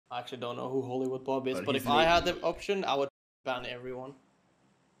I actually don't know who Hollywood Bob is, But but his if I name- had the option, I would ban everyone.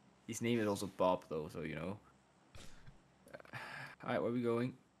 His name is also Bob, though, so you know. Alright, where are we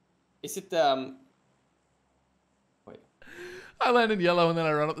going? Is it Wait. I land in yellow and then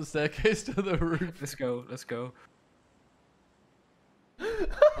I run up the staircase to the roof. Let's go. Let's go.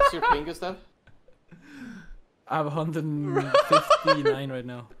 What's your ping, Gustav? I have 159 right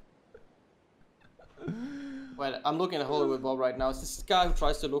now. Wait, I'm looking at Hollywood Bob right now. Is this guy who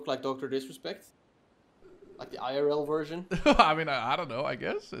tries to look like Dr. Disrespect? Like the IRL version? I mean, I don't know. I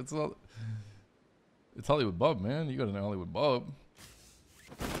guess it's not. It's Hollywood Bob, man. You gotta know Hollywood Bob.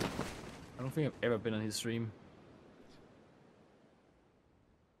 I don't think I've ever been on his stream.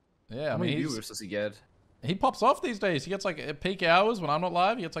 Yeah, How I many mean, viewers does he get? he pops off these days. He gets like at peak hours when I'm not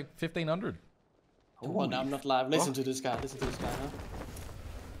live. He gets like 1,500. Come on, I'm not live. Listen to this guy. Listen to this guy, huh?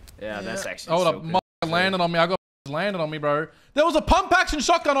 Yeah, that's actually Hold so up, good. landed on me. I got landed on me, bro. There was a pump action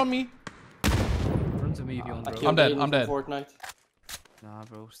shotgun on me. Run to me if you want, I bro. killed I'm dead, Aiden I'm from dead. Fortnite. Nah,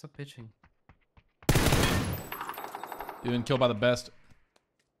 bro, stop pitching. You've been killed by the best.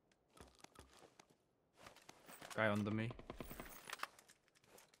 Guy under me.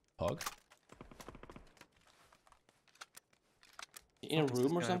 Pog. In a Fuck is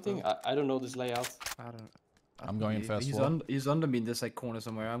room this or guy, something? bro? I don't know this layout. I don't. I'm going in first He's floor. he's under me in this like corner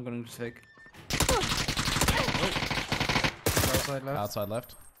somewhere. I'm going to take. Outside left. Outside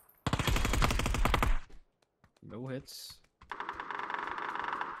left. No hits.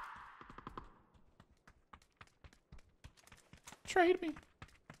 Trade me.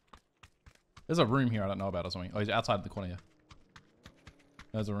 There's a room here I don't know about or something. Oh, he's outside the corner here.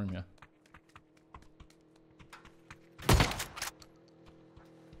 There's a room here.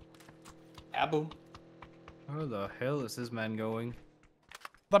 Ah, boom. Where the hell is this man going?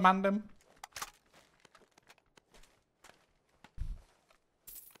 The mandem.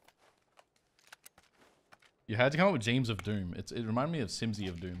 You had to come up with James of Doom. It reminded me of Simsy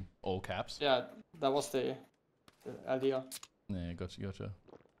of Doom. All caps. Yeah, that was the idea. Yeah, gotcha.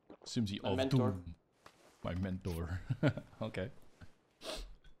 Simsy My of mentor. Doom. My mentor. Okay.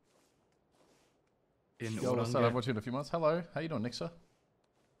 Yo, what's up? I've watched you in a few months. Hello. How you doing, Nixa?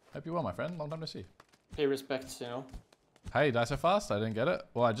 Hope you're well, my friend. Long time to see. Pay respects, you know. Hey, die so fast? I didn't get it.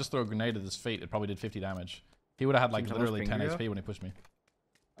 Well, I just threw a grenade at his feet. It probably did 50 damage. He would have had like How much literally ping 10 do you have? HP when he pushed me.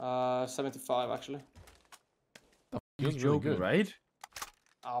 75 actually. He You're was really joking, good. right?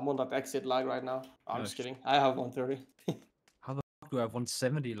 I'm on that exit lag right now. I'm Oh, just kidding. I have 130. How the fuck do I have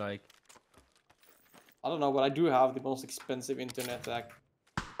 170? Like, I don't know, but I do have the most expensive internet that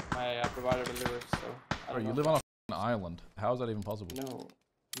my provider delivers, so I Bro, don't you know. live on a f***ing island. How is that even possible? No.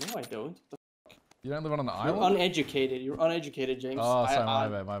 No, I don't. You don't live on an You're island? uneducated. You're uneducated, James. Oh,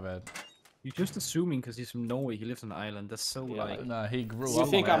 sorry, my bad. you're just assuming because he's from Norway, he lives on an island. That's so Yeah, like. Nah, he grew You up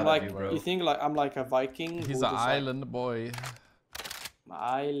think on I'm an like island, bro. you think like I'm like a Viking? He's who an just, like, island boy.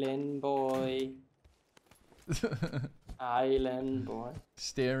 Island boy. Island boy.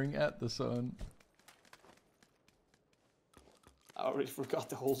 Staring at the sun. I already forgot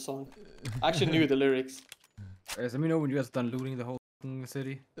the whole song. I actually knew the lyrics. Guys, let me know when you guys are done looting the whole fucking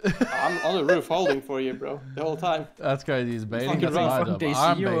city. I'm on the roof holding for you, bro, the whole time. That's crazy. He's baiting. Fucking That's run, my fucking job. Daisy,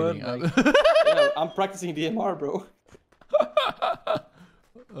 I'm you're baiting. Yeah, I'm practicing DMR, bro.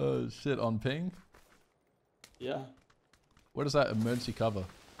 Oh shit! On ping. Yeah. What is that emergency cover?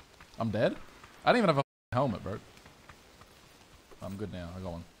 I'm dead? I didn't even have a helmet, bro. I'm good now. I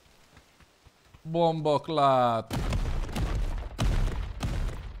got one. Bomboklat.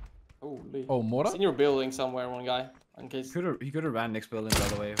 Holy. Oh, mortar? It's in your building somewhere, one guy. In case. He could have ran next building, by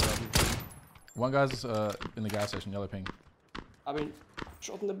the way. One guy's in the gas station, yellow ping. I've been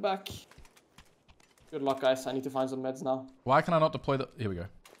shot in the back. Good luck, guys. I need to find some meds now. Why can I not deploy the... Here we go.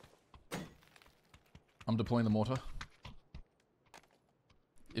 I'm deploying the mortar.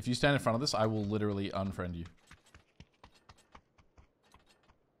 If you stand in front of this, I will literally unfriend you.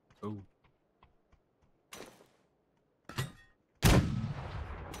 Oh.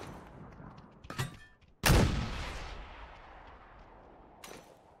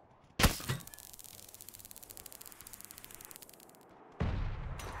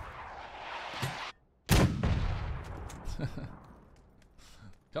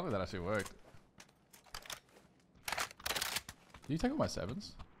 Can't believe that actually worked. Did you take all my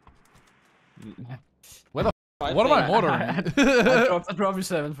sevens? Where the f what am I mortaring? I dropped your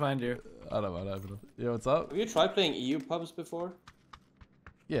 7, find you. I don't know. Yeah, what's up? Have you tried playing EU pubs before?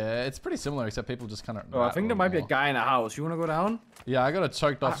 Yeah, it's pretty similar, except people just kind of. Oh, I think there might be a guy in a house. You wanna go down? Yeah, I got a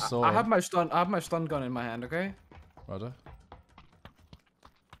choked off sword. I have my stun gun in my hand. Okay. Roger.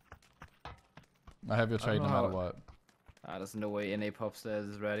 I have your trade no matter what. There's no way NA pop stairs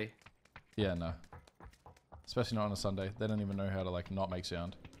is ready. Yeah, no. Especially not on a Sunday. They don't even know how to like not make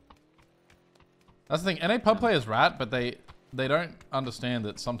sound. That's the thing. NA pub players rat, but they don't understand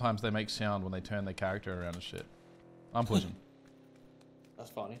that sometimes they make sound when they turn their character around and shit. I'm pushing. That's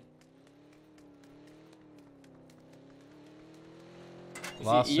funny.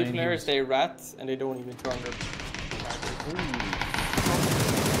 Last See, scene, EU players, they rat and they don't even turn their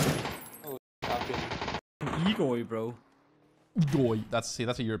Oh, Igor, bro. Goy. That's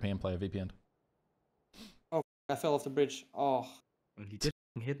a European player, VPN. oh, I fell off the bridge. Oh, Well, he did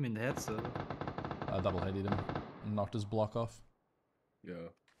hit me in the head, so. I double-headed him and knocked his block off. Yeah.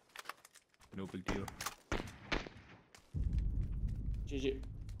 No big deal. GG.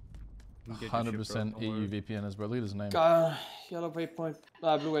 100% EU VPN is bro. Look at his name. Yellow waypoint,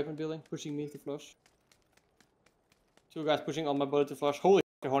 blue waypoint building, pushing me to flush. 2 guys pushing on my bullet to flush. Holy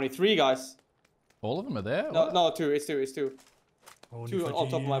honey, 3 guys. All of them are there? No, What? no, 2. It's 2. It's 2. Only 2 for on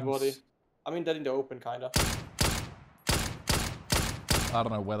top of my body. James. I mean that in the open, kinda. I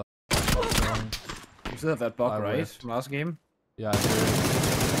don't know whether. You still have that bug, I right? whiffed. From last game? Yeah, I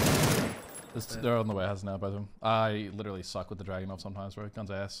do. They're on the warehouse now, both of them. I literally suck with the Dragon off sometimes, bro.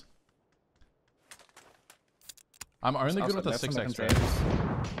 Guns ass. I'm only good with the 6x, bro.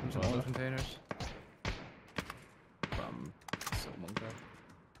 There's all the containers. From someone there.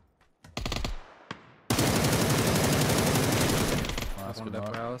 Oh, that's One good left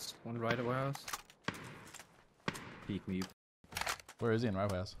knock. warehouse, one right at warehouse. Peek me. Where is he in right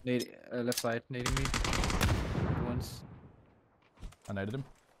warehouse? Left side, nading me. Once. I naded him.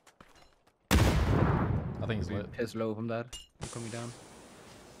 I think he's lit. Piss low from that. I'm coming down.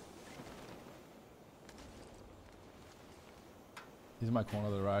 He's in my corner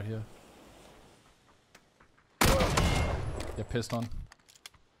to the right here. Get pissed on.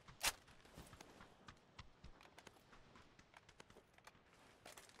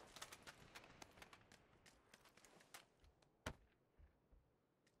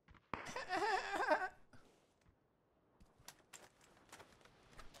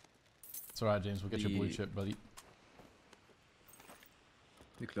 It's alright, James. We'll get your blue chip, buddy.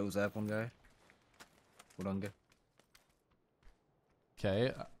 We close that one guy. Hold on,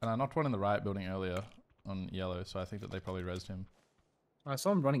 Okay, and I knocked one in the right building earlier on yellow, so I think that they probably rezzed him. I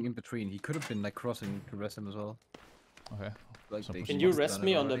saw him running in between. He could have been like crossing to rest him as well. Okay. Like So they Can must you have rest done it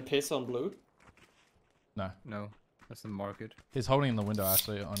me on the already. piss on blue? No. No, that's the market. He's holding in the window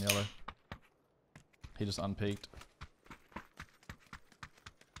actually on yellow. He just unpeaked.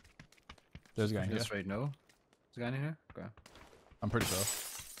 There's a guy in here. Straight, no. Is a guy in here? Okay. I'm pretty sure.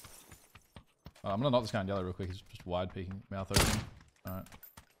 I'm gonna knock this guy in yellow real quick. He's just wide peeking, mouth open. Alright.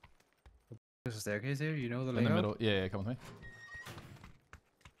 There's a staircase here. You know the In layout? the middle. Yeah, come with me.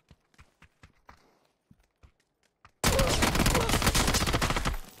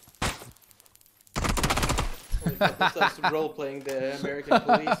 That's role playing the American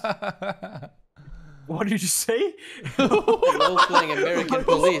police. What did you say? Role playing American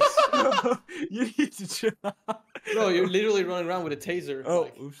police. You need to chill out. Bro, you're literally running around with a taser. Oh,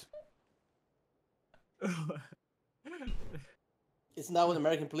 like, oops. isn't that what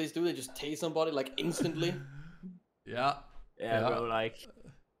American police do? They just tase somebody like instantly. Yeah. Yeah, Yeah. bro, like.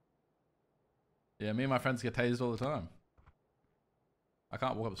 Yeah, me and my friends get tased all the time. I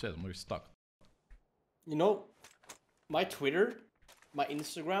can't walk up the stairs. I'm really stuck. You know, my Twitter, my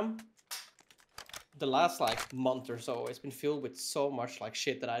Instagram, the last like month or so, it's been filled with so much like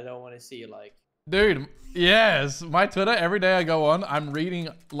shit that I don't want to see. Like, Dude, yes. My Twitter, every day I go on, I'm reading,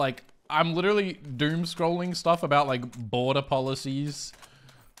 like, I'm literally doom scrolling stuff about, like, border policies.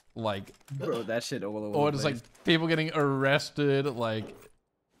 Like, Bro, that shit all over or the just, place. like, people getting arrested, like.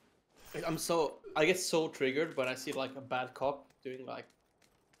 I get so triggered when I see like a bad cop doing like.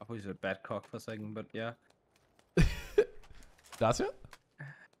 I thought you said bad cock for a second, but yeah. That's it?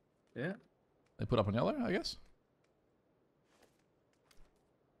 Yeah. They put up on yellow, I guess?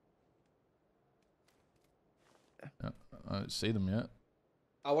 Yeah, I don't see them yet.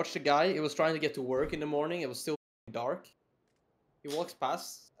 I watched a guy. He was trying to get to work in the morning. It was still dark. He walks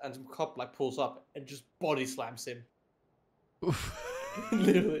past, and some cop like pulls up and just body slams him. Oof.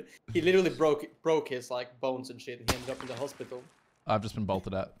 He literally broke his like bones and shit, and he ended up in the hospital. I've just been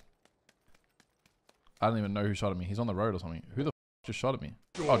bolted at. I don't even know who shot at me. He's on the road or something. Who the f just shot at me?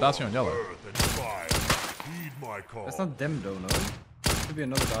 Oh, Darcy on yellow. That's not them though, no. Could be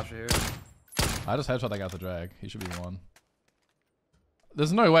another Dasher here. I just headshot that guy with the drag. He should be one.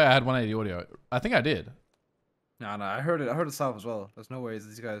 There's no way I had 180 audio. I think I did. No, I heard it south as well. There's no ways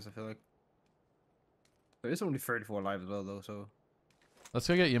these guys, I feel like. There is only 34 alive as well though, so Let's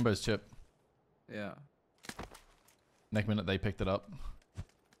go get Yimbo's chip. yeah. Next minute they picked it up.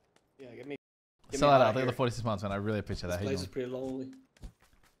 Yeah, get me Sell that out. outta They're the here. 46 months, man. I really appreciate This that. How you place is doing? pretty lonely.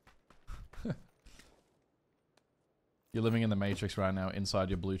 You're living in the Matrix right now, inside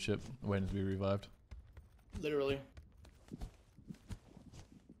your blue chip, waiting to be revived. Literally.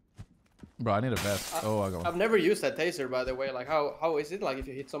 Bro, I need a vest. Oh, I got one. I've never used that taser, by the way. Like, how is it? Like, if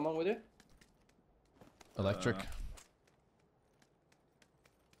you hit someone with it, Electric.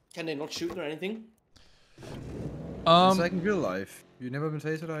 can they not shoot or anything? It's like in real life. You never been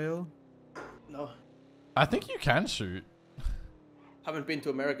tasered, IO? No, I think you can shoot. haven't been to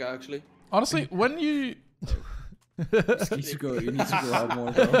America actually. Honestly, when you... You need to go out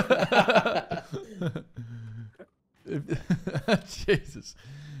more, bro. Jesus.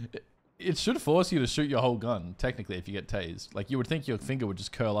 It should force you to shoot your whole gun, technically, if you get tased. Like, you would think your finger would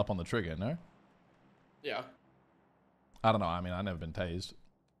just curl up on the trigger, no? Yeah. I don't know. I mean, I've never been tased.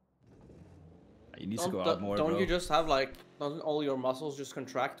 You need to go out more, Don't bro. you just have like, doesn't all your muscles just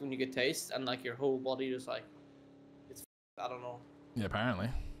contract when you get tased and like your whole body just like, it's, I don't know. Yeah, apparently.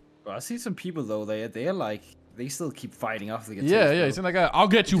 Bro, I see some people though. They're like they still keep fighting after they get tased, Yeah, bro. you seen that guy? I'll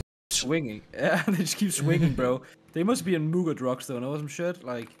get you. Swinging. Yeah, they just keep swinging, bro. They must be in Muga drugs though. Know some shit?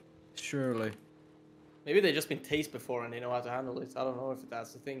 Like, surely. Maybe they've just been tased before and they know how to handle it. I don't know if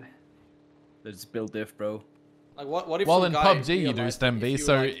that's the thing. They're just built diff, bro. Like, what if Well, some in guy PUBG you do realized STEM that B. if you,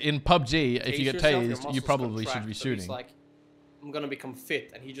 So like, in PUBG, if you get tase yourself, your tased, you muscles probably contract, should be so shooting. he's like, I'm gonna become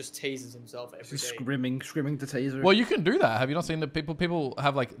fit, and he just tases himself every Just day. screaming the taser. Well, you can do that. Have you not seen the people? People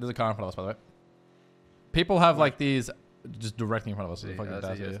have like, there's a car in front of us, by the way. People have like these, just directly in front of us. See, Fucking I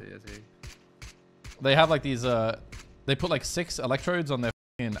see, dazzle, I see. They have like these, they put like 6 electrodes on their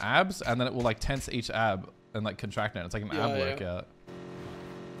fucking abs, and then it will like tense each ab and like contract it. It's like an ab Yeah. workout.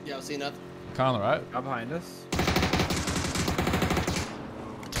 Yeah, I've seen that. Kinda, right? Up behind us.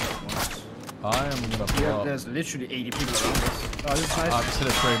 I am gonna blow Yeah, up. there's literally 80 people around us. Oh, this is I nice. just hit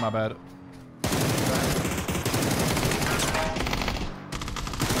a tree, my bad.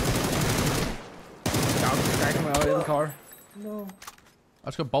 Back him out in the car. No. I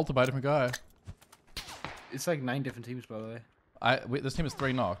just got bolted by a different guy. It's like 9 different teams, by the way. This team is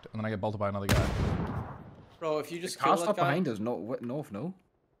 3 knocked, and then I get bolted by another guy. Bro, if you just Car's kill that not guy, behind us. No, what? North, no.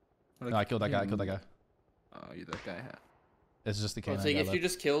 No, I killed that guy. I killed that guy. Oh, you that guy. Yeah. It's just the bro, canine it's like guy if you left.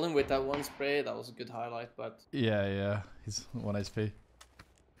 just killed him with that one spray, that was a good highlight. But Yeah. He's 1 HP.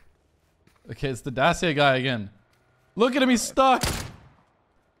 Okay, it's the Dacia guy again. Look at him, he's stuck.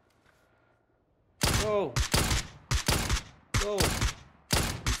 go, go.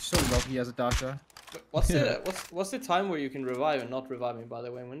 He's so lucky he has a dasher. What's the time where you can revive and not revive me? By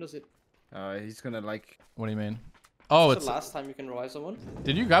the way, when does it? He's gonna like. What do you mean? Oh, What's it's. the last time you can revive someone?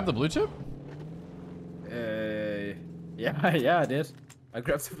 Did you grab the blue chip? Yeah, I did. I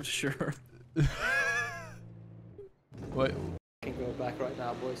grabbed it for sure. Wait. I can go back right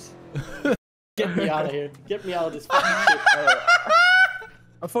now, boys. Get me out of here. Get me out of this fucking shit.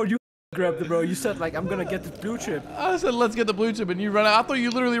 I thought you grabbed it, bro. You said like I'm gonna get the blue chip. I said, let's get the blue chip, and you run out. I thought you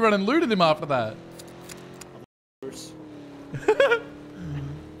literally ran and looted him after that.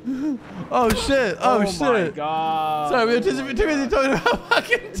 Oh shit! Oh, shit! my god! Sorry, we were too busy talking about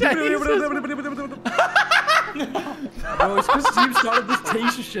fucking tasers. Bro, it's because Team started this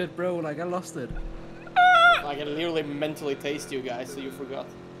taser shit, bro. Like I lost it. I can literally mentally taste you guys, so you forgot.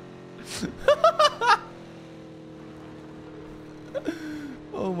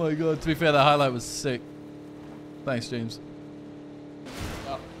 Oh my god! To be fair, that highlight was sick. Thanks, James.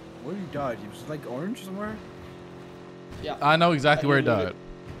 Oh, Where you died? You was like orange somewhere? yeah. I know exactly I where he looted. died.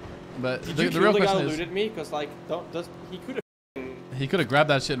 But Did the you real kill the guy question who is, looted me? Cause like, he could have. he could have grabbed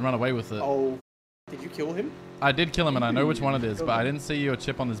that shit and run away with it. Oh, did you kill him? I did kill him, and I know which one it is, but I didn't see your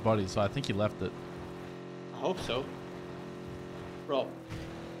chip on his body, so I think he left it. I hope so. Bro,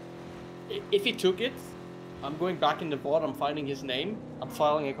 if he took it, I'm going back in the vault, I'm finding his name, I'm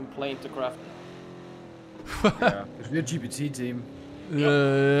filing a complaint to Kraft. Yeah, because we're a GPT team.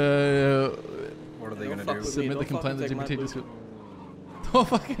 Yeah. What are they Don't gonna fuck do? with Submit me, the don't complaint to fucking take my GPT. blue Discord. Don't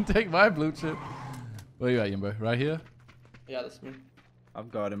fucking take my blue chip. Where you at, Yimbo? Right here? Yeah, that's me.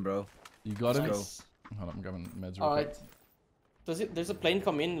 I've got him, bro. You got him? Nice. Hold on, I'm grabbing meds real Alright. Does a plane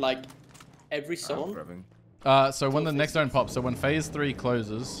come in like every I'm zone? grabbing. quick. So when Till the next phase zone pops, so when phase 3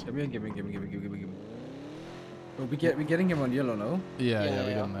 closes. Give me. Well, we're getting him on yellow, no? Yeah, Yeah, we're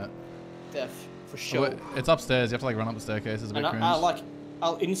yeah. getting that. Def, for Oh, sure. wait, it's upstairs. You have to like run up the staircase. It's a bit And cringe.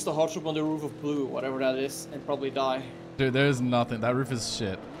 I'll insta hot on the roof of blue, whatever that is, and probably die. Dude, there's nothing. That roof is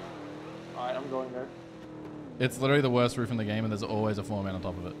shit. Alright, I'm going there. It's literally the worst roof in the game, and there's always a 4-man on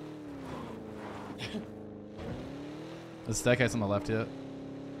top of it. There's a staircase on the left here.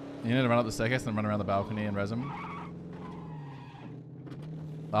 You need to run up the staircase and then run around the balcony and res him.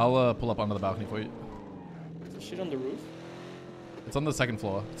 I'll pull up onto the balcony for you. Is the shit on the roof? It's on the second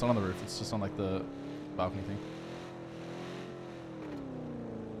floor. It's not on the roof. It's just on like the balcony thing.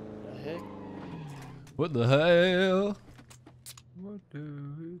 The heck? What the hell? What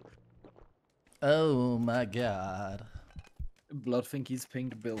the... Oh my god. Blood he's paying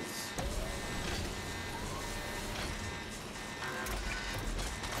the bills.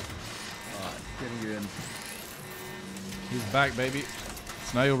 Alright, getting you in. He's back, baby.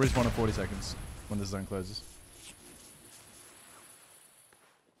 So now you'll respawn in 40 seconds when the zone closes.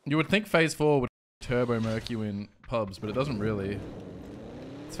 You would think Phase 4 would turbo murk you in pubs, but it doesn't really.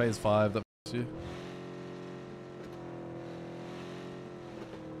 It's Phase 5 that f***s you.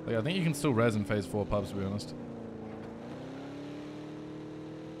 Like, I think you can still res in Phase 4 pubs, to be honest.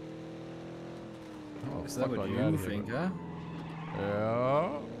 Oh, Is that what you think, huh? Yeah.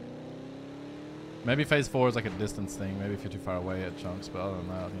 Maybe Phase 4 is like a distance thing. Maybe if you're too far away at chunks, but other than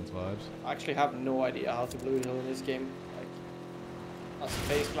that, I think it's vibes. I actually have no idea how to blue hill in this game. Like, as a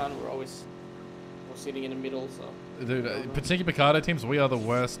FaZe clan, we're sitting in the middle, so. Dude, Patinky Picardo teams, we are the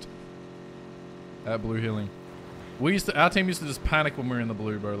worst at blue healing. Our team used to just panic when we were in the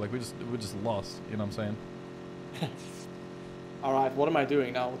blue, bro. Like we just lost. You know what I'm saying? All right, what am I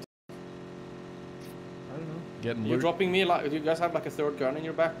doing now? I don't know. Getting You're loot. dropping me like? Do you guys have like a third gun in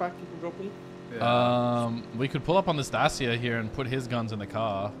your backpack you can drop me? Yeah. We could pull up on this Dacia here and put his guns in the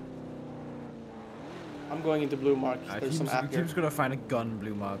car. I'm going into blue mark. There's some app here. Team's gonna find a gun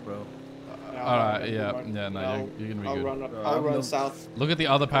blue mark, bro. All right, yeah, no, you're gonna be good. I'll run south. Look at the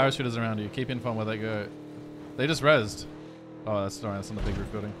other parachuters around you. Keep info on where they go. They just rezzed. Oh, that's on the big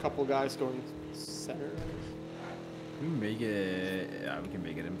roof building. Couple guys going center. We can make it. Yeah, we can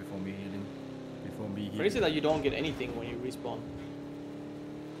make it in before me healing. Before me healing. Crazy that you don't get anything when you respawn.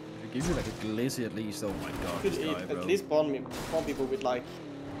 It gives you like a glizzy at least. Oh my god, Could this guy, bro. at least spawn people with like,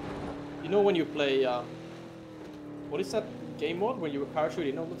 you know, when you play what is that game mode when you parachute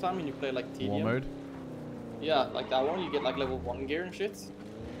in all the time and you play like TGLTN? War mode. Yeah, like that one. You get like level 1 gear and shit.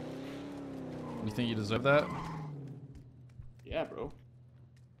 You think you deserve that? Yeah, bro.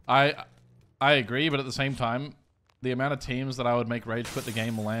 I agree, but at the same time, the amount of teams that I would make rage quit the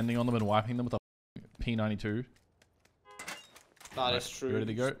game landing on them and wiping them with a P92. That is true. You ready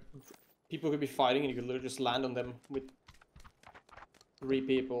to go? People could be fighting and you could literally just land on them with 3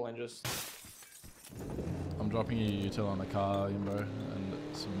 people and just... I'm dropping you util on the car, Yimbo, and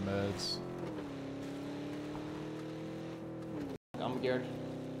some meds. I'm geared.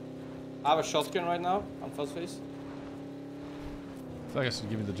 I have a shotgun right now on first face. I feel like I should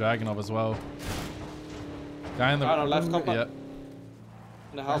give you the Dragonov as well. Guy in the... no, left top. Yeah.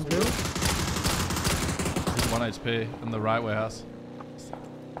 In the house. He's 1 HP in the right warehouse.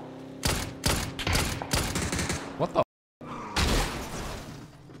 What the?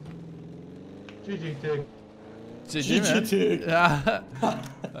 GG Tig. GG, man. Tig. Yeah.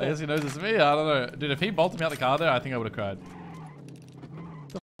 I guess he knows it's me. I don't know. Dude, if he bolted me out the car there, I think I would have cried.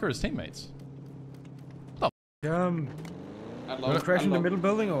 The f*** are his teammates? Wanna crash in the middle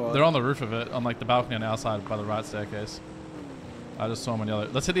building or what? They're on the roof of it, on like the balcony on the outside by the right staircase. I just saw him on yellow.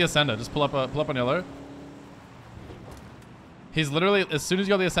 Let's hit the ascender. Just pull up on yellow. He's literally, as soon as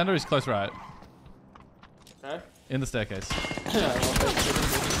you got the ascender, he's close right. Okay. In the staircase.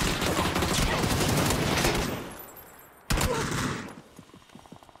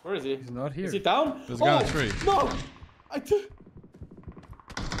 Where is he? He's not here. Is he down? There's a guy on the tree. No! What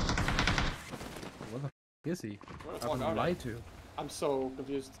the f is he? Where the I've fuck been are they? lied to. I'm so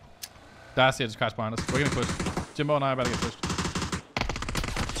confused. Dacia just crashed behind us. We're getting pushed. Jimbo and I are about to get pushed.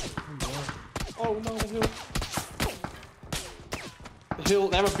 Oh no, the hill. The hill,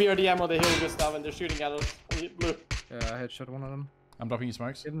 they have a BRDM on the hill just now and they're shooting at us. Blue. Yeah, I headshot one of them. I'm dropping you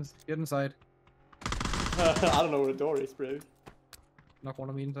smokes. Get inside. I don't know where the door is, bro. Knock one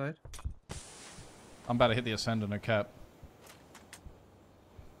of me inside. I'm about to hit the ascender, no cap.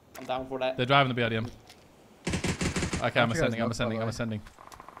 I'm down for that. They're driving the BRDM. Okay, I'm sure ascending, I'm it's not, by ascending, the I'm way. ascending.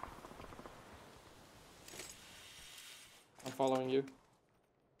 I'm following you.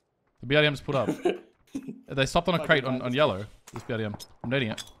 The BRDM's put up. They stopped on a Fucking crate nice. on yellow. This BRDM. I'm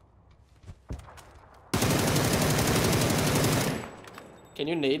nading it. Can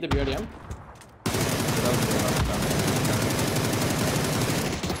you nade the BRDM?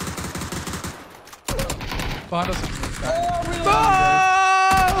 Behind us.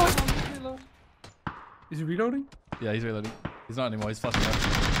 Oh, Is he reloading? Yeah, he's reloading. He's not anymore, he's flashing out.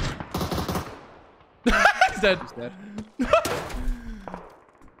 He's dead. He's dead.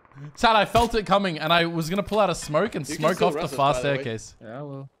 Chad, I felt it coming and I was gonna pull out a smoke and You can smoke still off the rest it, far by the way. staircase. Yeah,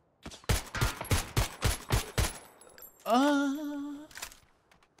 well.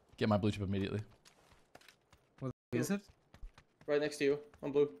 Get my blue chip immediately. What is it? Right next to you,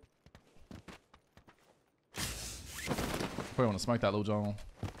 on blue. Probably want to smoke that little John.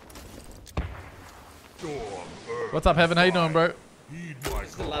 What's up, Heaven? How you doing, bro? This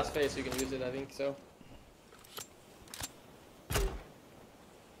is the last phase, you can use it, I think, so.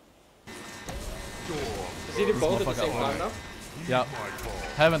 Is he the both at the same time now? Yep.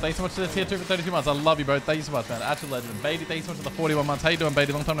 Heaven, thanks so much for the tier 2 for 32 months. I love you, bro. Thank you so much, man. Actual legend. Beatty, thanks so much for the 41 months. How you doing,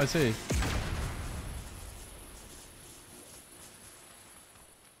 Beatty? Long time no see.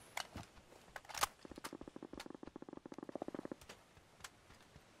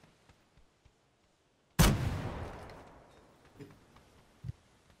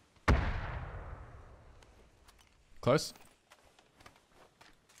 Close.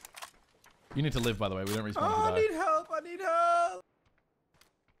 You need to live, by the way. We don't respawn if you die. I need help! I need help!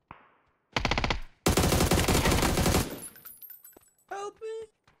 Help me!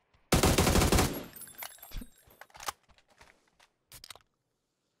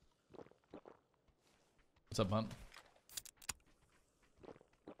 What's up, man?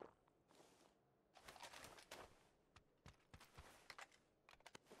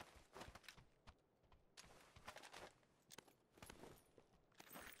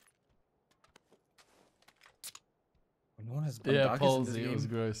 No one has Yeah, Bundarkis in palsy. this It was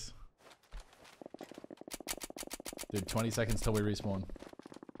game. gross. Dude, 20 seconds till we respawn.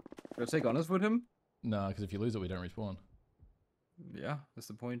 Should I take honors with him? No, because if you lose it, we don't respawn. Yeah, that's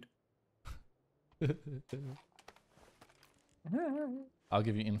the point. I'll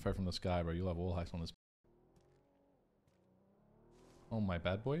give you info from the sky, bro. You'll have wall hacks on this. Oh, my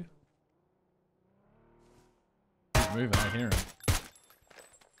bad boy. He's moving. I hear him.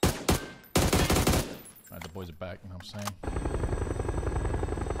 Alright, the boys are back, you know what I'm saying?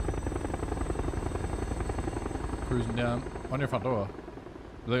 Cruising down. On your front door.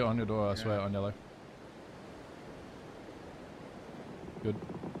 Really on your door, I swear, on yellow. Good.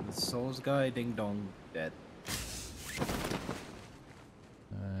 The Souls guy, ding dong, dead.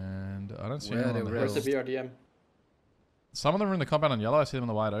 And I don't see Where anyone on they the Where's hills. the BRDM? Some of them are in the compound on yellow. I see them in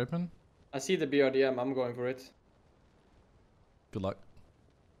the wide open. I see the BRDM, I'm going for it. Good luck.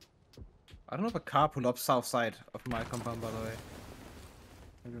 I don't know if a car pulled up south side of my compound, by the way.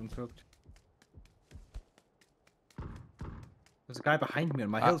 Maybe I'm cooked. There's a guy behind me on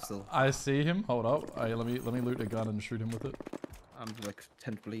my hill still. I see him. Hold up. Let me loot a gun and shoot him with it. I'm like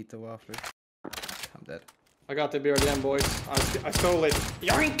 10 bleed though after. I'm dead. I got the BRDM, boys. I stole it.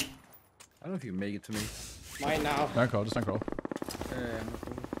 Yoink! I don't know if you can make it to me. Mine now. Don't crawl. Just don't crawl. I'm not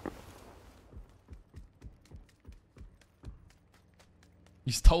cool.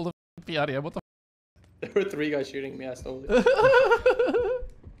 You stole the BRDM. What the? There were 3 guys shooting me, I stole it.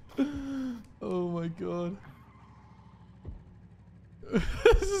 Oh my god.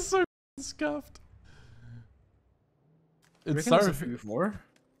 This is so scuffed. It's so before.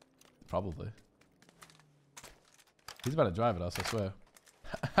 probably. He's about to drive at us, I swear.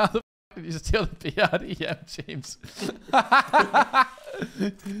 How the f did you steal the BRDM, James?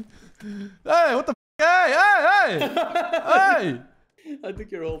 Hey, what the f? Hey, hey, hey! Hey! I took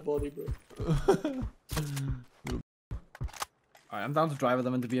your whole body, bro. Alright, I'm down to drive with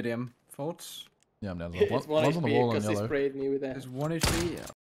them into BDM. Thoughts? Yeah, I'm down. It's 1 One's on the HP wall on because they yellow. sprayed me with that. There's 1 HP. Yeah.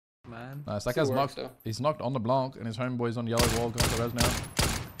 Man. Nice, that Still guy's works, knocked. though. He's knocked on the Blanc, and his homeboy's on yellow wall going to res now.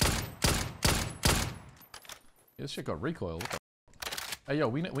 Yeah, this shit got recoil. What the hey, yo,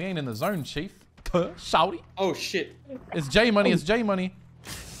 we ain't in the zone, chief. Shouty. Oh shit. It's J money. It's J money.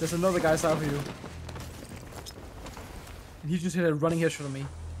 There's another guy south of you. And he just hit a running headshot on me.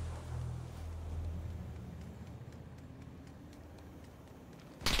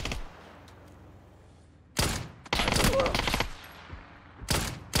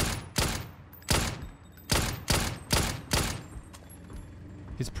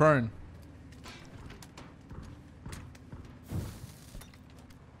 He's prone.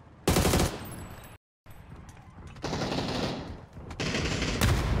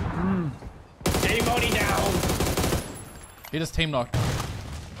 J-Money down! He just team knocked.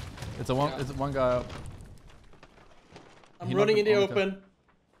 It's a one. Yeah. It's one guy up. I'm He running in knocked the him on open.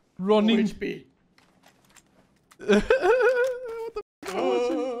 Running. 4 HP. What the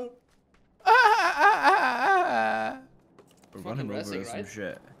We're running over racing, some right?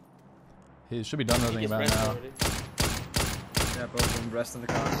 shit. He should be done running He's about resting now. already. Yeah, both of them rest in the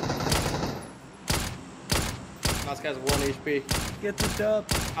car. Last guy's 1 HP. Get the dub.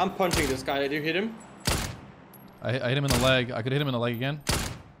 I'm punching this guy. Did you hit him? I hit him in the leg. I could hit him in the leg again.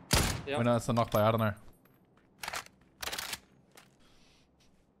 Yeah. Wait, no, that's the knock play. I don't know.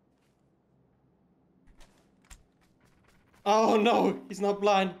 Oh no, he's not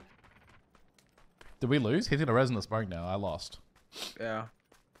blind. Did we lose? He's gonna res in the smoke now. I lost. Yeah.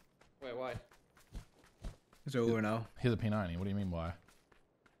 Wait, why? It's over now. Here's a P90. What do you mean why?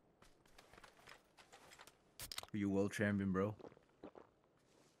 You world champion, bro.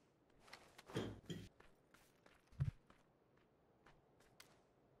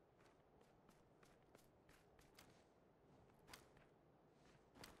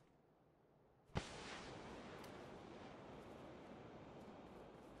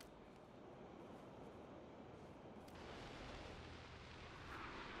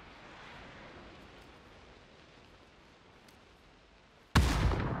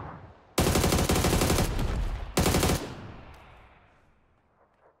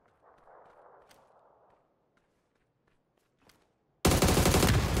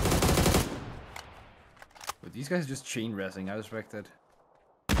 But these guys are just chain resing. I respect it.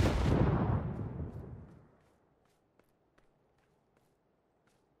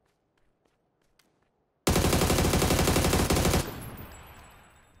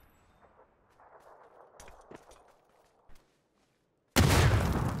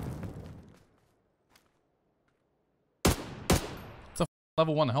 It's a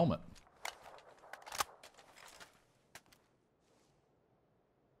level 1 helmet.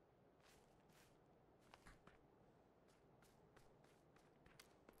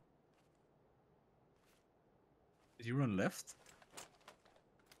 Did you run left?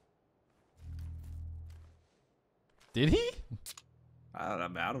 Did he? I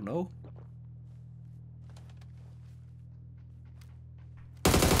don't know.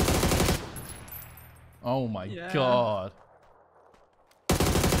 Oh my Yeah. god.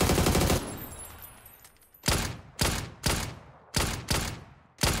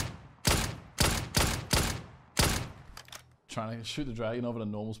 Trying to shoot the dragon over the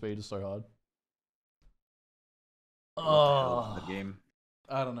normal speed is so hard. What the hell Oh, is the game?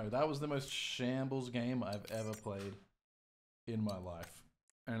 I don't know. That was the most shambles game I've ever played in my life.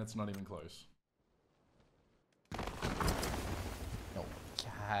 And it's not even close.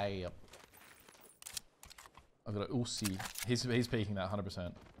 Okay. I've got a Uzi. He's peeking that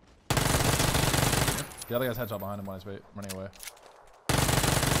 100%. The other guy's headshot behind him, 1 HP, running away.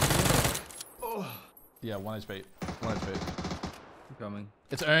 Oh, Yeah, 1 HP. 1 HP. I'm coming.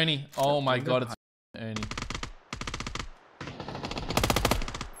 It's Ernie. Oh my Look god, at it's Ernie.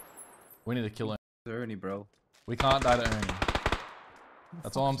 We need to kill him. It's Ernie, bro. We can't die to Ernie.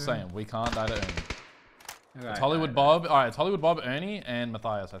 That's all I'm saying. We can't die to Ernie. It's Hollywood Bob. Alright, it's Hollywood Bob, Ernie, and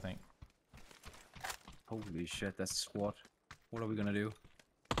Matthias, I think. Holy shit, that's a squad. What are we gonna do?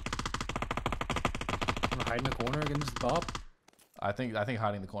 Wanna hide in the corner against Bob? I think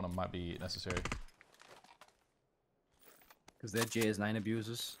hiding in the corner might be necessary. Because they're JS9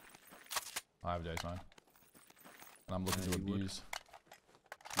 abusers. I have J9. And I'm looking Yeah, to you would. abuse.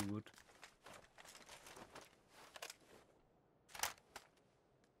 You would.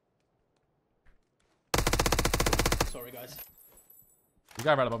 Sorry, guys. The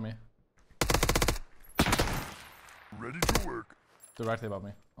guy right above me. Ready to work. Directly above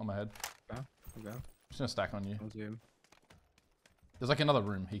me. On my head. Okay. Just gonna stack on you. I'll see him. There's like another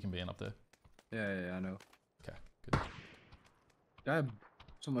room he can be in up there. Yeah, I know. Okay, good. Guy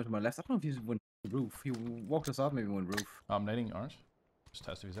somewhere to my left. I don't know if he went to the roof. He walked us off, maybe went roof. I'm nading orange. Just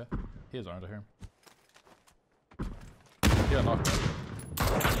test if he's there. He is orange, I hear him. He got knocked.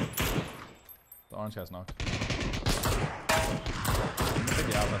 The orange guy's knocked. I'm gonna take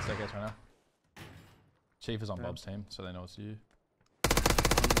you out of that staircase right now. Chief is on Okay. Bob's team, so they know it's you.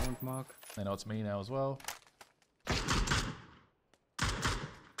 Orange mark. They know it's me now as well.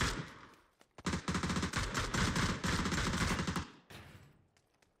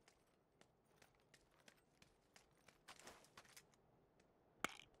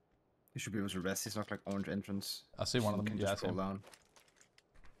 He should be able to rest. He's not like orange entrance. I see one of He them. can Yeah, I just see roll him. down.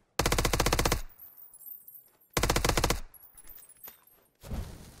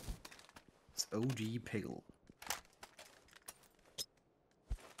 It's OG Piggle.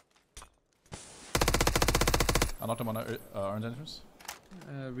 I knocked him on orange entrance.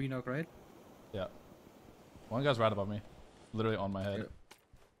 Renock, right? Yeah. One guy's right above me. Literally on my head.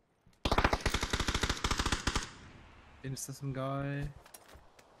 Insta some guy.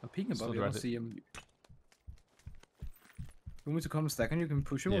 I'm peeking Still above you. I don't directed. see him. You want me to come stack and you can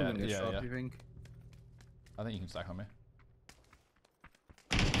push him or Yeah, we're gonna get yeah, shot, yeah. do you think? I think you can stack on me.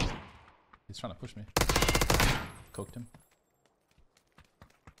 He's trying to push me. Cooked him.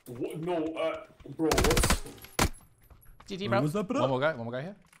 What? No, bro, what's... GG, bro. One more guy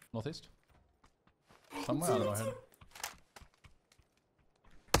here. Northeast. Somewhere out of my head.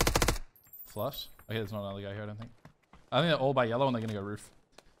 Flush. Okay, there's not another guy here, I don't think. I think they're all by yellow and they're gonna go roof.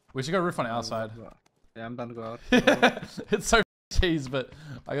 We should go roof on outside. Yeah, I'm down to go out. It's so cheese, but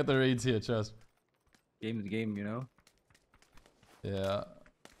I got the reads here, trust. Game to the game, you know? Yeah.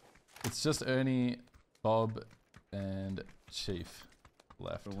 It's just Ernie, Bob, and Chief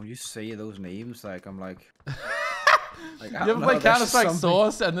left. But when you say those names, like, I'm like... like You ever play Counter-Strike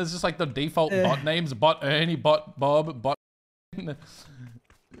Source and there's just like the default bot names? Bot Ernie, bot Bob, bot... Oh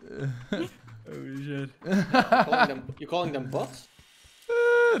shit. You're calling them bots?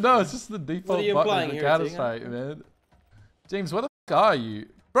 No, it's just the default are you bot implying of here, Counter-Strike, man. James, where the f are you?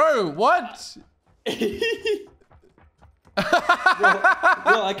 Bro, what?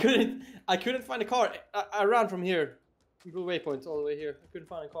 Well, I couldn't find a car. I ran from here. Blue waypoints all the way here. I couldn't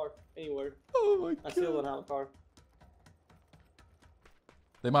find a car anywhere. Oh my god. I still don't have a car.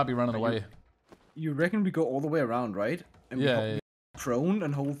 They might be running away. You reckon we go all the way around, right? And we Yeah. prone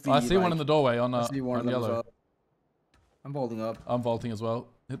and hold the... I see one in the doorway on, I see one on of them as yellow. well. I'm holding up. I'm vaulting as well.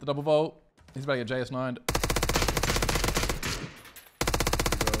 Hit the double vault. He's about to get JS9'd.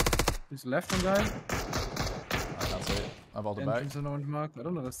 Who's left one guy? I can't see it. I vaulted back. Entrance on orange mark. I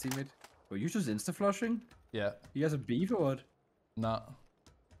don't know, that's teammate. Oh, you just insta-flushing? Yeah. He has a beef or what? Nah.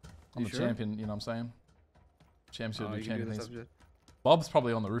 I'm You the sure? champion, you know what I'm saying? Champion Oh, do you can do champion this things. up yet. Bob's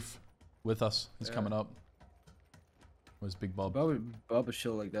probably on the roof with us. He's Yeah. coming up. Where's Big Bob? Bob is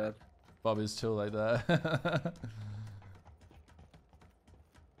chill like that. Bob is chill like that.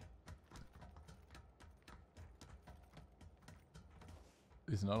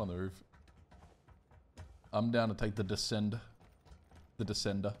 He's not on the roof. I'm down to take the descend. The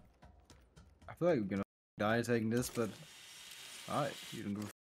descender. I feel like we're gonna die taking this, but... Alright, you can go.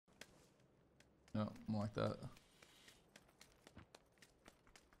 No, I'm like that.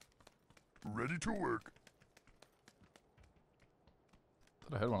 Ready to work.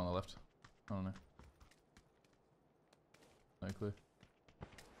 Thought I heard one on the left. I don't know. No clue.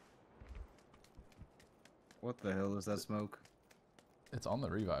 What the hell is that smoke? It's on the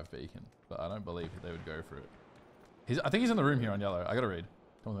revive beacon, but I don't believe they would go for it. I think he's in the room here on yellow. I gotta read.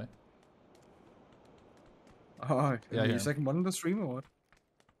 Come with me. Oh, Yeah, I hear your him. second one in the stream or what?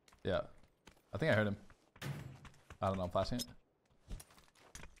 Yeah. I think I heard him. I don't know, I'm flashing it.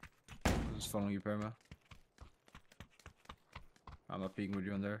 I'm just following you, Perma. I'm not peeking with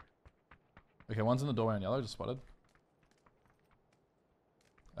you on there. Okay, one's in the doorway on yellow, just spotted.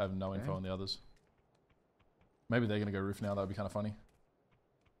 I have no info Okay. on the others. Maybe they're gonna go roof now, that would be kind of funny.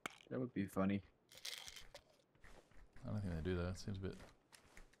 That would be funny. I don't think they do that, it seems a bit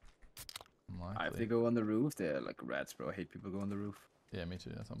If unlikely. they go on the roof, they're like rats, bro. I hate people go on the roof. Yeah, me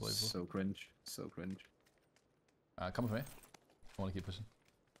too, that's unbelievable. So cringe. So cringe. Come with me. I want to keep pushing.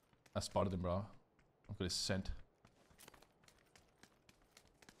 I spotted him, bro. I've got his scent.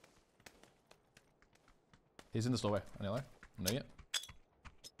 He's in this doorway on yellow. I'm near it.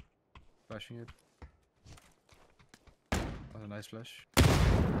 Flashing it. Oh, a nice flash.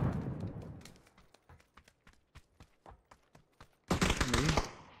 Me?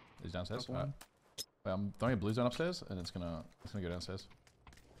 He's downstairs. Top Alright. one. Wait, I'm throwing a blue zone upstairs, and it's gonna go downstairs.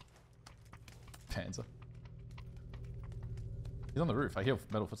 Panzer. He's on the roof. I hear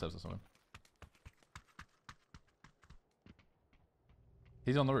metal footsteps or something.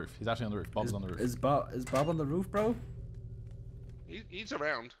 He's on the roof. He's actually on the roof. Bob's on the roof. Is Bob on the roof, bro? He's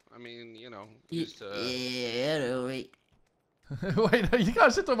around. I mean, you know, just Wait, no, you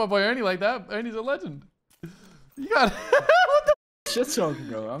can't shit on my boy Ernie like that. Ernie's a legend. You got what the? Shit talking,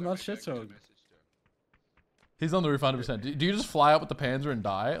 bro. I'm not shit talking. He's on the roof 100%. Do you just fly up with the Panzer and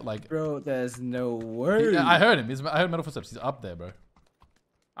die? Like, Bro, there's no word. I heard him. I heard metal footsteps. He's up there, bro.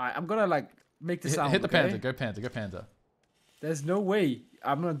 I'm gonna like make the sound. Hit the okay? Panzer. Go Panzer. Go Panzer. There's no way.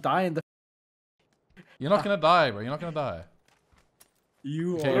 I'm gonna die in the. You're not gonna die, bro. You're not gonna die.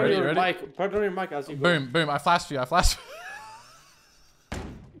 You Okay, are. ready? Your mic. Put on your mic as you go. Boom, boom. I flashed for you. I flashed.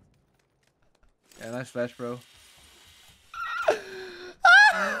 Yeah, nice flash, bro.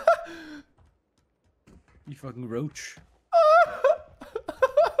 You fucking roach.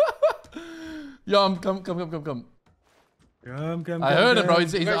 Yo, come. Come. I heard it, bro.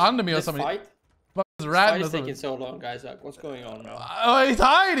 He's Guys, under me or this something. Fight, He's this ratting fight or is taking something. so long, guys. Like, what's going on now? Oh, he's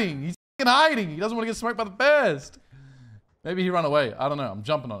hiding. He's fucking hiding. He doesn't want to get smoked by the best. Maybe he ran away. I don't know. I'm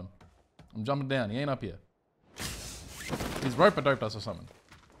jumping on him. I'm jumping down. He ain't up here. He's rope-a-doped us or something.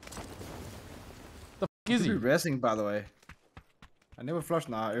 The f is He's he? resting, by the way. I never flushed.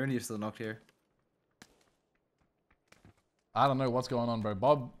 Nah, Ernie is still knocked here. I don't know what's going on, bro.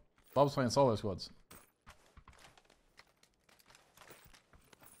 Bob's playing solo squads.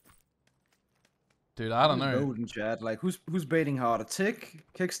 Dude, I don't know. Vote in chat. Like, who's baiting harder? Tick,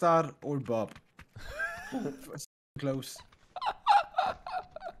 Kickstart, or Bob? Close.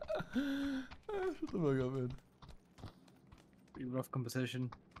 Shut the fuck up, man. Pretty rough competition.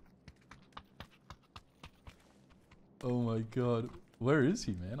 Oh my god. Where is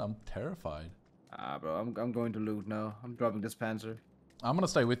he, man? I'm terrified. Ah, bro, I'm going to loot now. I'm dropping this Panzer. I'm gonna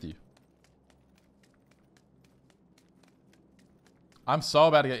stay with you. I'm so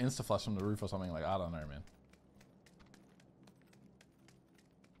about to get insta-flush from the roof or something. Like, I don't know, man.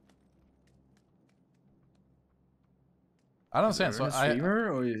 I don't understand. So a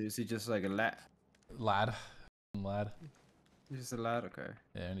streamer, or is he just like a lad? Lad. He's just a lad, okay.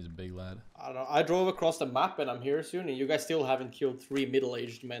 Yeah, and he's a big lad. I don't know. I drove across the map and I'm here soon, and you guys still haven't killed 3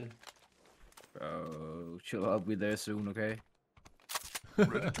 middle-aged men. Bro, chill out. Be there soon, okay?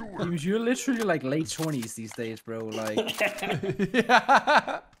 Ready to work. You're literally like late 20s these days, bro. Like,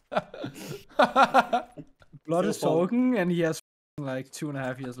 Yeah. blood is Still fun. talking, and he has like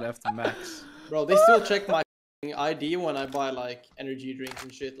 2.5 years left max. Bro, they still check my ID when I buy like energy drinks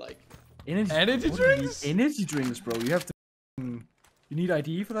and shit. Like, Energy what do you need? drinks? Energy drinks, bro. You have to. You need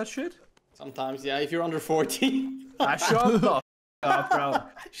ID for that shit? sometimes, yeah, if you're under 40. Ah, shut the up, bro. I'm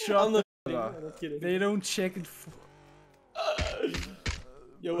Shut not the kidding. up. I'm not kidding. They don't check it.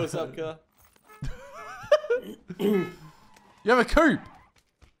 Yo, what's up, Ka? You have a coupe.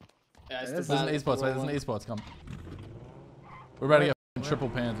 Yeah, it's There's too There's bad. an esports. Wait, there's an esports. Come. We're about to get triple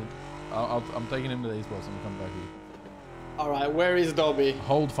panzer. I'm taking him to the esports and we'll come back here. Alright, where is Dobby?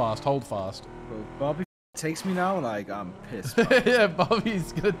 Hold fast. Hold fast. Bro, Bobby takes me now. Like, I'm pissed. Bro. Yeah,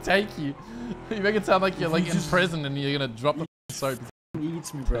 Bobby's gonna take you. You make it sound like you're like in just- prison and you're gonna drop the soap. He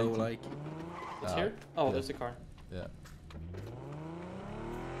eats me, bro. Take you. Like, It's Ah, here? Oh, yeah. there's a car. Yeah.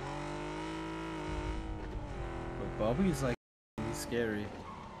 but Bobby's like, he's scary.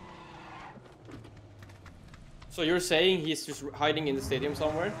 So you're saying he's just hiding in the stadium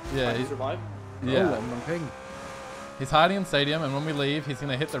somewhere? Yeah, Trying to he's- survive? Yeah. Oh, I'm on ping. He's hiding in stadium, and when we leave, he's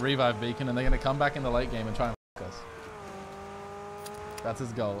gonna hit the revive beacon, and they're gonna come back in the late game and try and f us. That's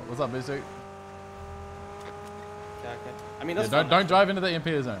his goal. What's up, Booster? Yeah, okay. I mean, Yeah, that's don't fine. drive into the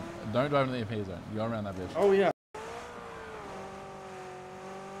MP zone. Don't drive into the MP zone. Go around that bitch. Oh, yeah.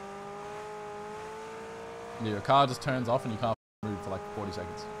 Yeah, your car just turns off and you can't move for like 40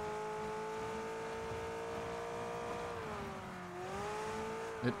 seconds.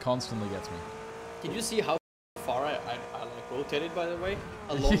 It constantly gets me. Did you see how far I like rotated, by the way?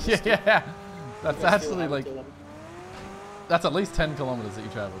 Along the stick. Yeah, that's I still actually haven't like, killed him. that's at least 10 kilometers that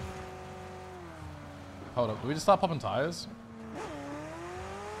you traveled. Hold up, do we just start popping tires?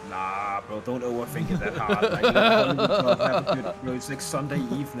 Nah, bro, don't overthink it that hard. Like, you have a good, bro, it's like Sunday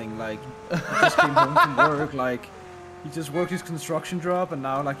evening. Like, he just came home from work. Like, he just worked his construction job, and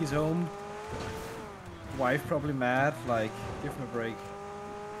now like he's home. Wife probably mad. Like, give him a break.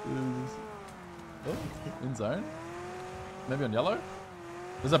 Oh, in zone? Maybe on yellow?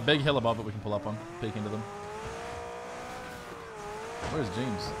 There's a big hill above that we can pull up on, peek into them. Where's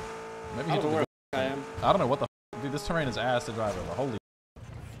James? Maybe I he don't took know the where I am. I don't know what the dude, this terrain is ass to drive over. Holy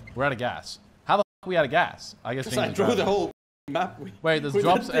we're out of gas. How the are we out of gas? I guess Because James I is drew the driving. whole map. Wait, there's with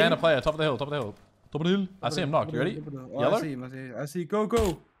drops that thing. and a player. Top of the hill, top of the hill. Top of the hill. I see him knocked. You ready? Oh, Yellow? I see him. I see. Go,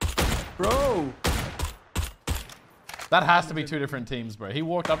 go, bro. That has to be two different teams, bro. He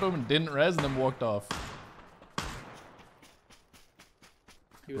walked up to him and didn't res and then walked off.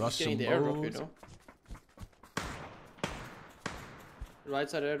 He was Rush just getting the some airdrop, you balls. know. Right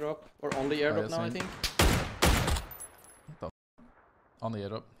side airdrop, or on the airdrop now, I same. think. On the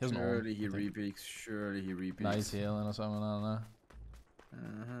airdrop. He hasn't Surely ult, he I think. repeats. Surely he repeats. Nice healing or something, I don't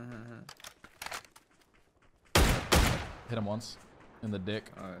know. Hit him once. In the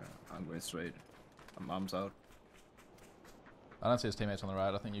dick. I'm going straight. My mom's out. I don't see his teammates on the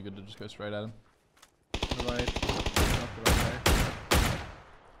right. I think you're good to just go straight at him. The right. Not the right guy.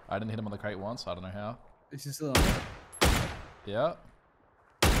 I didn't hit him on the crate once. I don't know how. Is he still on there? Yeah.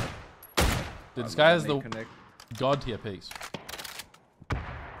 Dude, this I'm guy gonna is the make connect. god tier piece.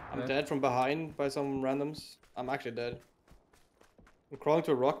 I'm Yeah. dead from behind by some randoms. I'm actually dead. I'm crawling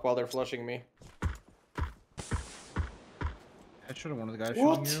to a rock while they're flushing me. Headshot of one of the guys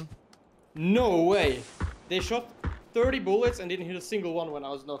What? shooting you. No way! They shot 30 bullets and didn't hit a single one when I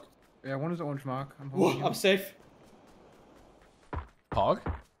was knocked. Yeah, one is the orange mark. I'm Whoa, holding I'm safe. Pog?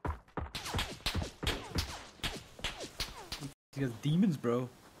 He has demons, bro.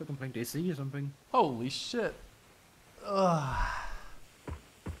 Fucking playing DC or something. Holy shit. Ugh.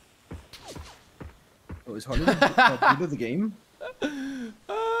 Oh, is Hollywood good at the game?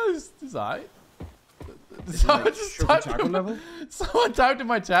 It's alright. Is it Someone like just Sugar typed Taco in, level? someone typed in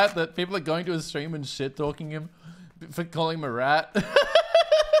my chat that people are going to his stream and shit talking him for calling him a rat.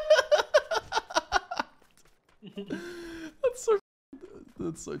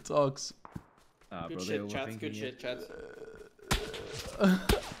 That's so tox. Nah, Good bro, shit, they're chat. Good overthinking shit, it. chat.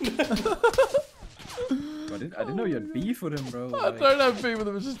 Bro, I didn't know you had beef with him, bro. I Like, don't have beef with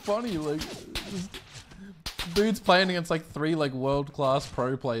him. It's just funny. Like, just dude's playing against like 3 like world-class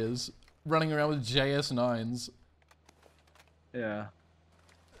pro players, running around with JS9s. yeah.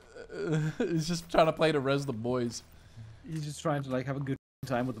 He's just trying to play to res the boys. He's just trying to like have a good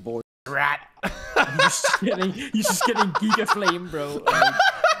time with the boys. Rat. He's just getting Giga Flame, bro. Like,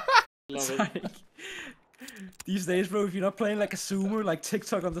 Love it. like, these days, bro, if you're not playing like a zoomer, like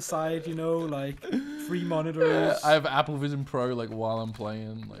TikTok on the side, you know, like free monitors. I have Apple Vision Pro like while I'm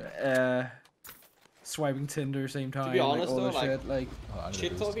playing. Like, swiping Tinder same time. be honest, like, all though, that like, shit, like. oh, I need a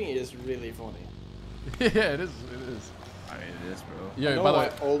Shit boost. talking is really funny. Yeah, it is. It is. I mean, it is, bro. I Yo, know by the why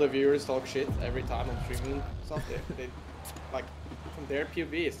way, all the viewers talk shit every time I'm streaming stuff. They like from their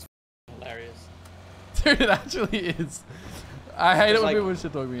POV, it's hilarious. dude, it actually is. I hate it It's when like- people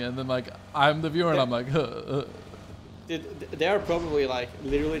shit talk me, and then like I'm the viewer, and I'm like, They are probably like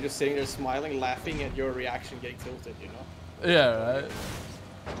literally just sitting there smiling, laughing at your reaction getting tilted. You know. yeah, right.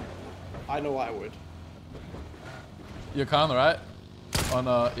 I know I would. You're Conor, right? On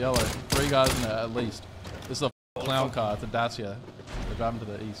yellow, 3 guys in there at least. This is a clown car. It's a Dacia. They're driving to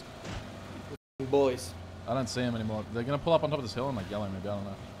the east. Boys. I don't see them anymore. They're gonna pull up on top of this hill and like yellow maybe. I don't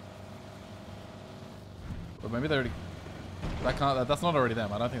know. But maybe they already. That can't. That's not already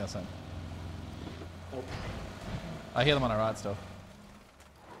them. I don't think that's them. Nope. I hear them on our right still.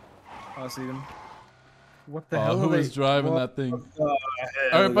 I see them. What the Oh, hell? who are is they? driving What that thing? the hell,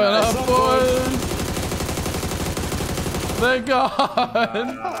 Open guys? up, boys! They're gone!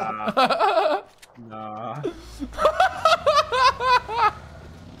 Nah.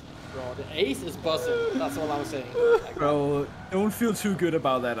 Bro, the ace is buzzing. That's all I'm saying. Like, Bro, don't feel too good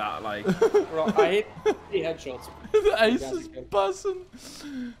about that. Like, bro, I hit 3 headshots. The ace is buzzing.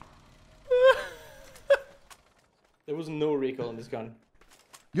 There was no recoil on this gun.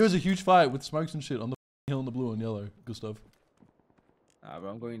 Yo, it's a huge fight with smokes and shit on the hill in the blue and yellow. Good stuff. nah, bro,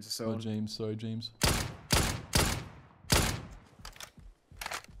 I'm going to Oh, zone. James. Sorry, James.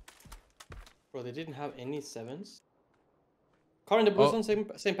 Bro, they didn't have any 7s. Car in the bush Oh. on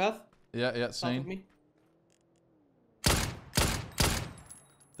same path. Yeah, yeah, South of seen. me.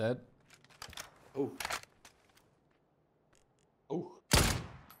 Dead. Oh. Oh.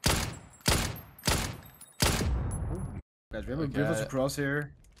 Guys, we have a Okay. rivers across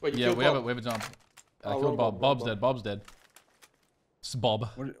here. Wait, you Yeah, killed we have Bob? we have a jump. I Oh, killed wrong Bob. Bob, Bob's wrong dead. Bob's dead. It's Bob.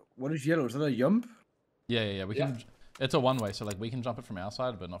 What is yellow? Is that a yump? Yeah, yeah, yeah. We can. It's a one-way, so like we can jump it from our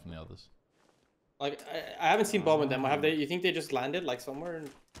side, but not from the others. Like, I haven't seen Bob in them. Have they? You think they just landed like somewhere in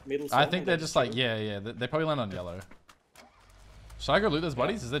middle? I zone think and they're then just like, chilled? yeah, yeah. They probably land on yellow. Should I go loot those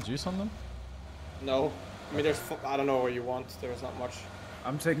buddies? Is there juice on them? No. I mean, I don't know where you want. There's not much.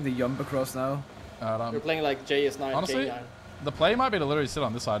 I'm taking the yump across now. Alright, You're playing like JS9, honestly, J9. the play might be to literally sit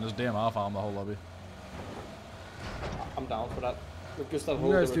on this side and just DMR farm the whole lobby. I'm down for that. With Gustav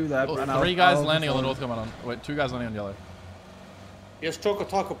You guys Holder. do that. Oh, and 3 guys I'll landing on the follow. north coming on. Wait, 2 guys landing on yellow. Here's Choco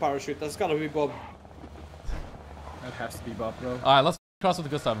Taco parachute. That's gotta be Bob. That has to be Bob, bro. Alright, let's cross with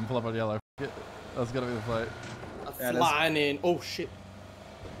the Gustav and pull up on yellow. That's gotta be the play. Yeah, Flying in. Oh shit.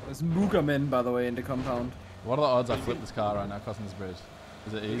 There's Mooga men, by the way, in the compound. What are the odds I flip this car right now crossing this bridge?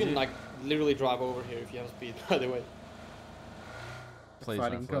 Is it You easy? can like literally drive over here if you have speed. By the way. Please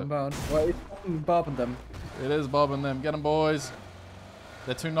Fighting don't flip. compound. Well, it's fucking Bob and them. It is Bob and them. Get them, boys.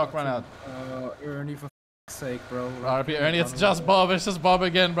 They're 2 knock run out. Ernie, for f***'s sake, bro. RP Ernie, it's just Bob. It's just Bob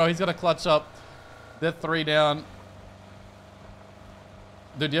again, bro. He's got to clutch up. They're 3 down.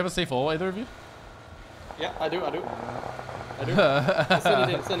 Dude, do you have a C4, either of you? Yeah, I do. I do.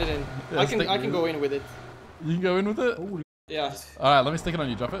 Send it in. Send it in. Yeah, I stick- can go in with it. You can go in with it? Holy Yeah. Alright, let me stick it on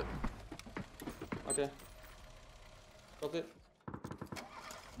you. Drop it. Okay. Got it.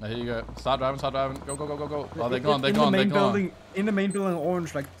 Now, here you go. Start driving, start driving. Go, go, go, go, go. Oh, they're gone, they're in gone, the they're main gone. building, in the main building,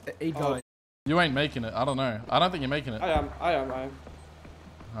 orange, like 8 Oh. guys. You ain't making it. I don't know. I don't think you're making it. I am.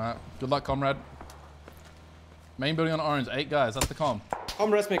 Alright. Good luck, comrade. Main building on orange. 8 guys. That's the com.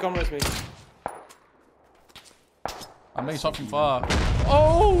 Come rest me. Come rest me. I'm being shot from far.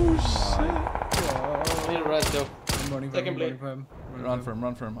 Oh, shit. I need a rest though. I'm running for Second him, blade. running for him. Run for him,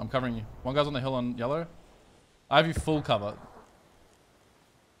 run for him. I'm covering you. One guy's on the hill on yellow. I have you full cover.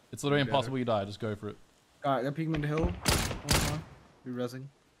 It's literally Okay. impossible you die. Just go for it. Alright, they're peeking in the hill. Be rezzing.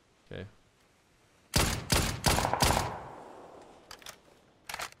 Okay.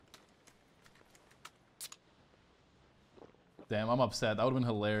 Damn, I'm upset. That would have been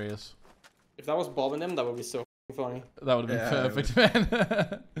hilarious. If that was Bob and them, that would be so funny. That would have been Yeah, it perfect,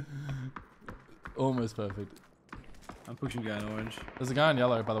 man. Almost perfect. I'm pushing guy in orange. There's a guy in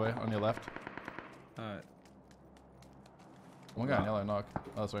yellow, by the way, on your left. Alright. One guy in yellow knock.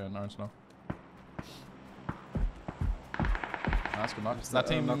 Oh, sorry, an orange knock. That's good knock. That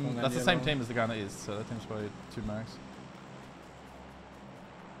team, that's the same team as the guy that is, so that team's probably 2 max.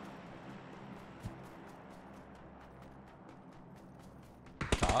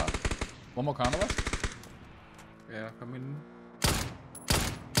 Car. One more car on the left? Yeah, coming.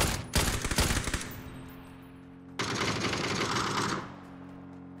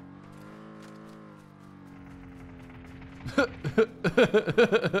 What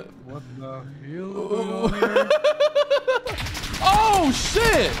the hell is going on here? Oh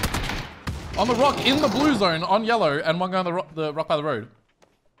shit! On the rock in the blue zone on yellow, and one guy on the rock by the road.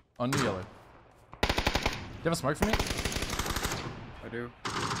 On new yellow. Do you have a smoke for me? I do.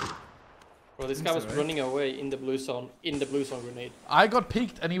 Bro, this guy was running away in the blue zone. In the blue zone grenade. I got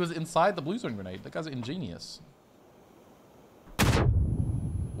peeked and he was inside the blue zone grenade. That guy's ingenious.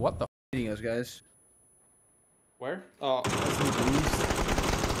 What the? Hitting us, guys. Where? Oh.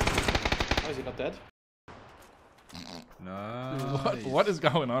 Oh, is he not dead? Nice. What is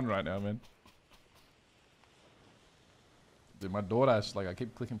going on right now, man? Dude, my DoorDash, like, I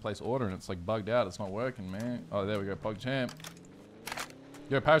keep clicking place order and it's like bugged out. It's not working, man. Oh, there we go. Pog champ.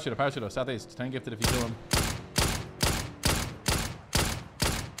 Yo, parachuter, southeast. 10 gifted if you kill him.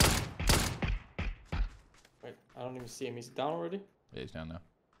 Wait, I don't even see him. He's down already? Yeah, he's down now.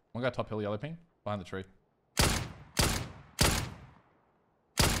 One guy top hill, yellow ping, behind the tree.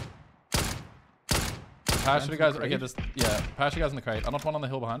 Parachuter guys, okay, this, yeah, parachuter guys in the crate. I'm not one on the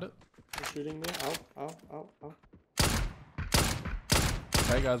hill behind it. He's shooting me. Ow, ow, ow, ow.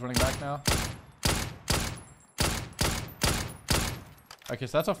 Okay, guys, running back now. Okay,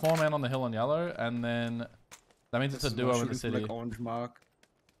 so that's a 4-man on the hill on yellow, and then that means it's a duo in the city. Like orange mark.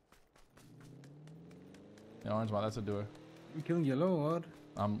 Yeah, orange mark, that's a duo. You killing yellow or what?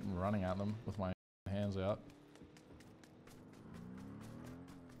 I'm running at them with my hands out.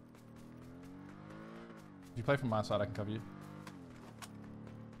 If you play from my side, I can cover you.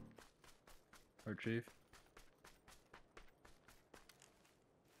 Or chief.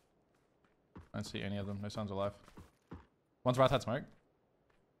 I don't see any of them. No signs of life. One's right side smoke.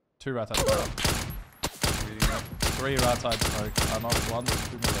 2 right side smoke. 3 right side smoke. I knocked one. There's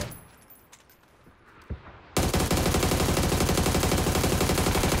 2 more there.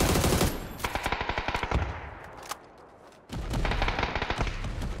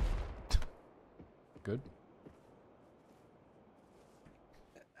 Good.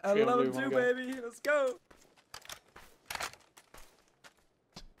 I love him too, baby. Let's go.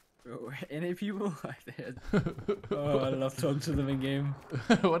 Bro, any people like that? Oh, I love talking to them in game.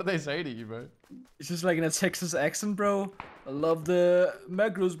 What did they say to you, bro? It's just like in a Texas accent, bro. I love the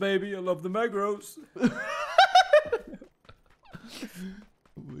macros, baby. I love the macros. Oh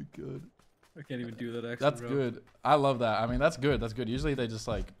my god. I can't even do that accent, That's bro. good. I love that. I mean, that's good. That's good. Usually they just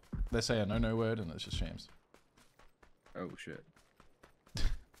like, they say a no word and it's just shams. Oh, shit.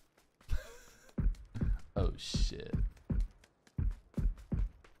 Oh shit.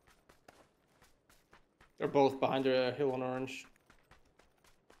 They're both behind the hill on orange.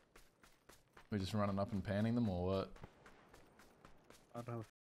 We're just running up and panning them or what? I don't have a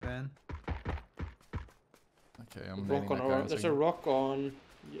fan. Okay, I'm Rock on orange. There's a rock on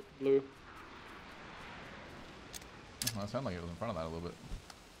blue. Oh, it sounded like it was in front of that a little bit.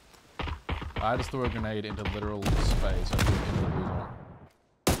 I just threw a grenade into literal space. I threw it into the blue zone.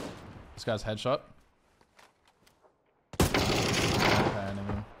 This guy's headshot. Panning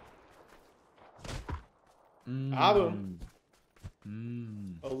him. Have him.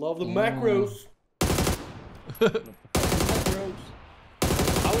 I love the macros. Macros.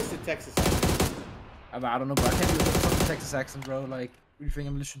 How is the Texas accent? I don't know, but I can't do the fucking Texas accent, bro. Like, what do you think?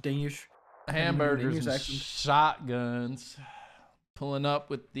 I'm just Danish. Hamburgers and shotguns. Pulling up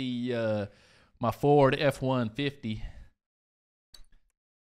with the my Ford F-150.